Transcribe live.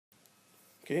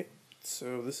Okay,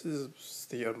 so this is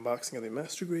the unboxing of the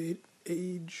Master Grade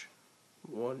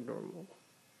AGE-1 Normal.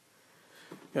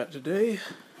 Got today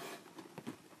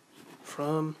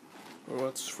from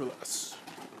What's for Less.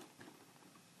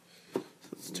 So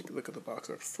let's take a look at the box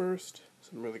art first.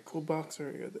 Some really cool box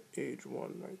art. You got the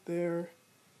AGE-1 right there,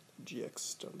 the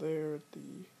GX down there,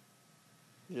 the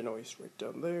Genoese right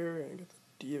down there, and you got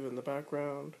the Diva in the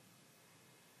background.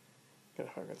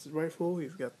 Got Hargan's rifle.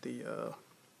 You've got the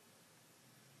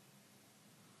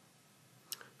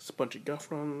just a bunch of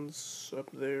Guffrons up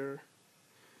there.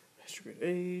 Master Grade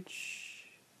Age.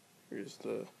 There's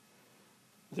the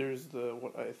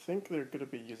what I think they're gonna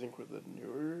be using for the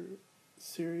newer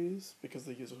series because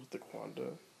they use it with the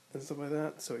Quanda and stuff like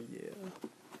that. So yeah,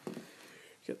 you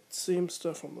get the same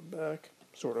stuff on the back,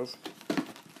 sort of.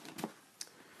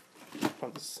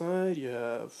 On the side, you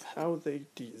have how they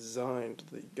designed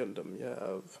the Gundam.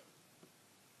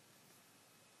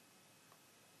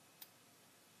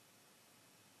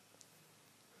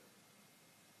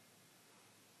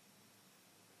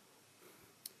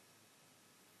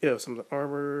 You have some of the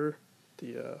armor,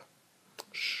 the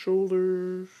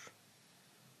shoulders,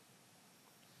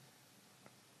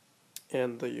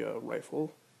 and the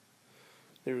rifle.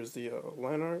 There's the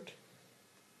line art.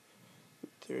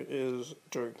 There is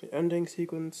during the ending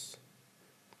sequence,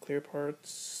 clear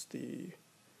parts, the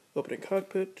opening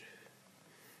cockpit,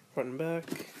 front and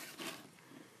back,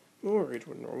 more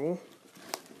AGE-1 Normal,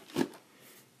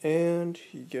 and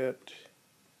you get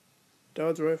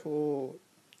Dodge rifle.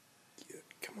 Yeah,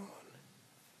 come on.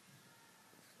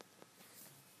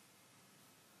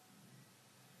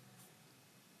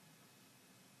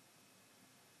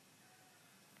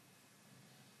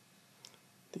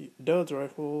 The Dodge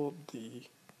rifle,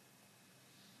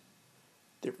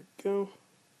 there we go.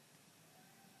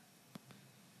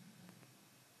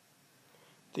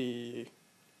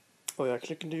 All the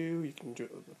action you can do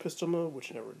it with the pistol mode, which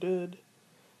you never did.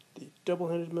 The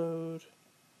double-handed mode,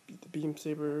 the beam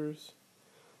sabers,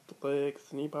 the legs,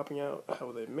 the knee popping out,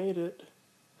 how they made it,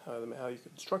 how you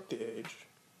construct the Age.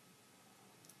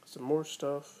 Some more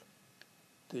stuff,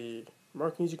 the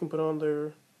markings you can put on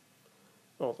there,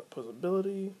 all the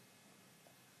posability,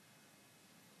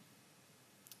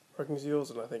 marking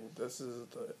seals, and I think this is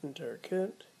the entire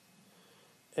kit.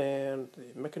 And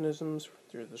the mechanisms,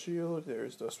 there's the shield,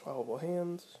 there's the swappable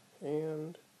hands,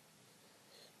 and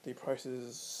the price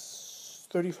is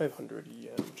 3,500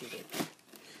 yen, which is like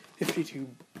 $52,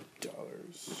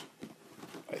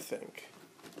 I think.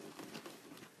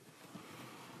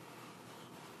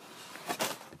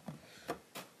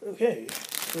 Okay,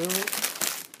 so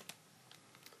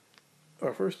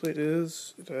our first plate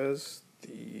it has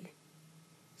the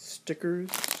stickers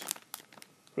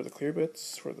for the clear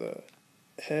bits for the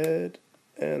head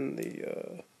and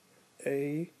the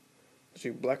the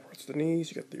two black parts of the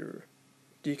knees. You got your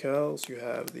decals. You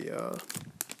have the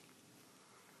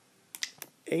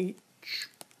H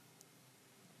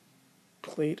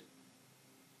plate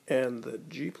and the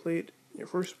G plate in your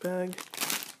first bag.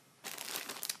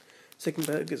 Second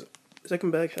bag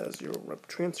has your rep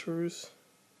transfers.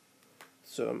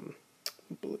 Some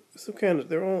kind of,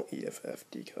 they're all EFF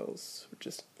decals, which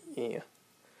is yeah.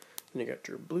 And you got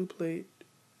your blue plate,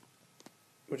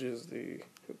 which is the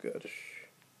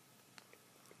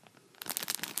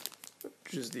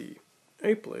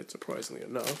A plate, surprisingly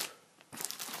enough.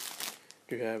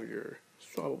 You have your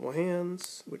swappable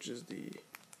hands, which is the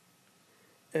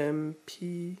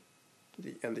MP,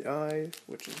 and the I,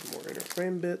 which is more inner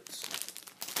frame bits.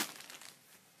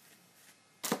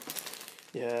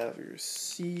 You have your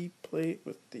C plate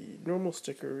with the normal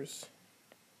stickers,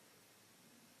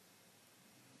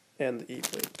 and the E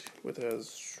plate, which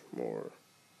has more,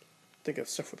 I think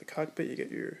it's stuff for the cockpit. You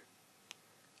get your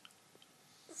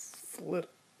flit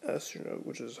astronaut,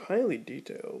 which is highly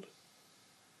detailed.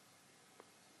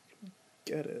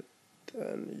 Get it,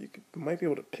 then you might be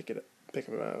able to pick him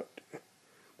out.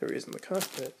 There he is in the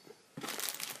cockpit,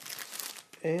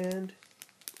 and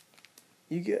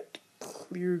you get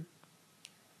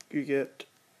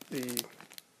the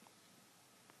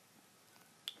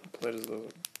plate is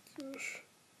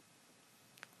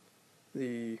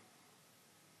the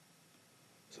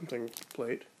something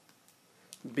plate,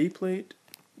 B plate,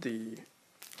 the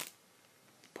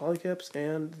polycaps,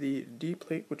 and the D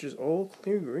plate, which is all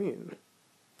clear green.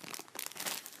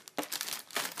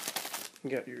 You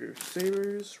got your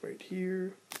sabers right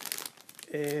here,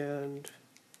 and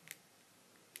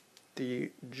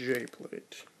the J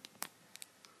plate,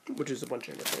 which is a bunch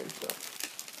of different stuff.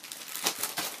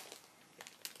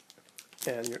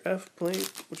 And your F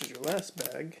plate, which is your last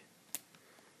bag,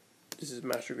 This is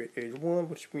Master Grade AGE-1,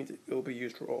 which means it will be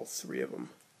used for all three of them.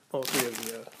 All three of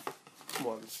the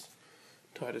ones.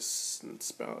 Titus and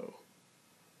Sparrow.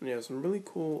 And yeah, some really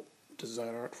cool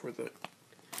design art for the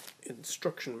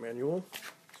instruction manual.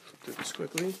 Let's do this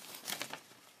quickly.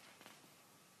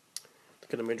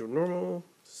 The Gundam Major Normal,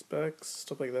 specs,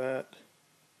 stuff like that.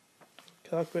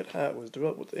 Cockpit hat was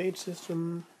developed with the AGE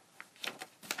system.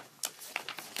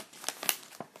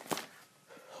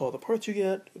 All the parts you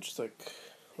get, which is like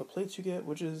the plates you get,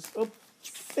 which is a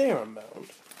fair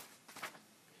amount.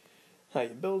 How you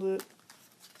build it.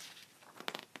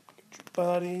 Get your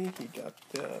body, you got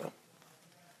the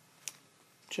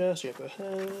chest, you got the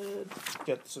head, you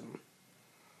got some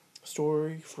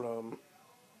story from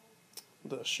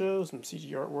the show, some CG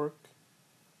artwork,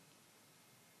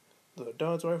 the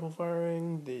Dodge rifle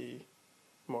firing, the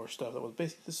more stuff that was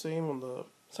basically the same on the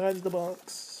sides of the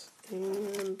box,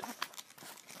 and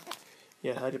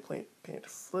yeah, how to paint a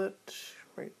flit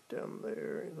right down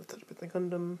there. Let's touch up the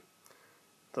Gundam.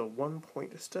 The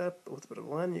 1-point step with a bit of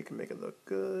line, you can make it look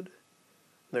good.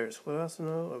 There's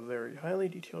Flitasino, a very highly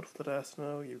detailed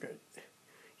Flitasino. You've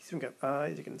even got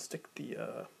eyes. You can stick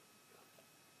the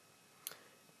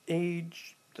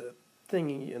AGE, the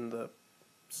thingy in the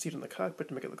seat in the cockpit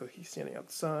to make it look like he's standing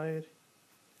outside.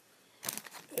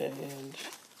 And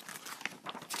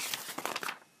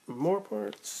more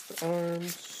parts, the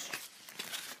arms,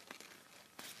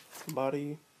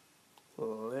 body,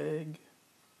 leg,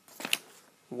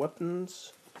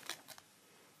 weapons,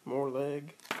 more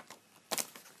leg,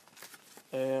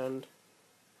 and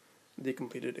the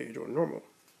completed AGE-1 normal.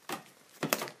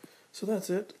 So that's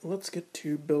it. Let's get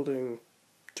to building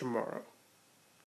tomorrow.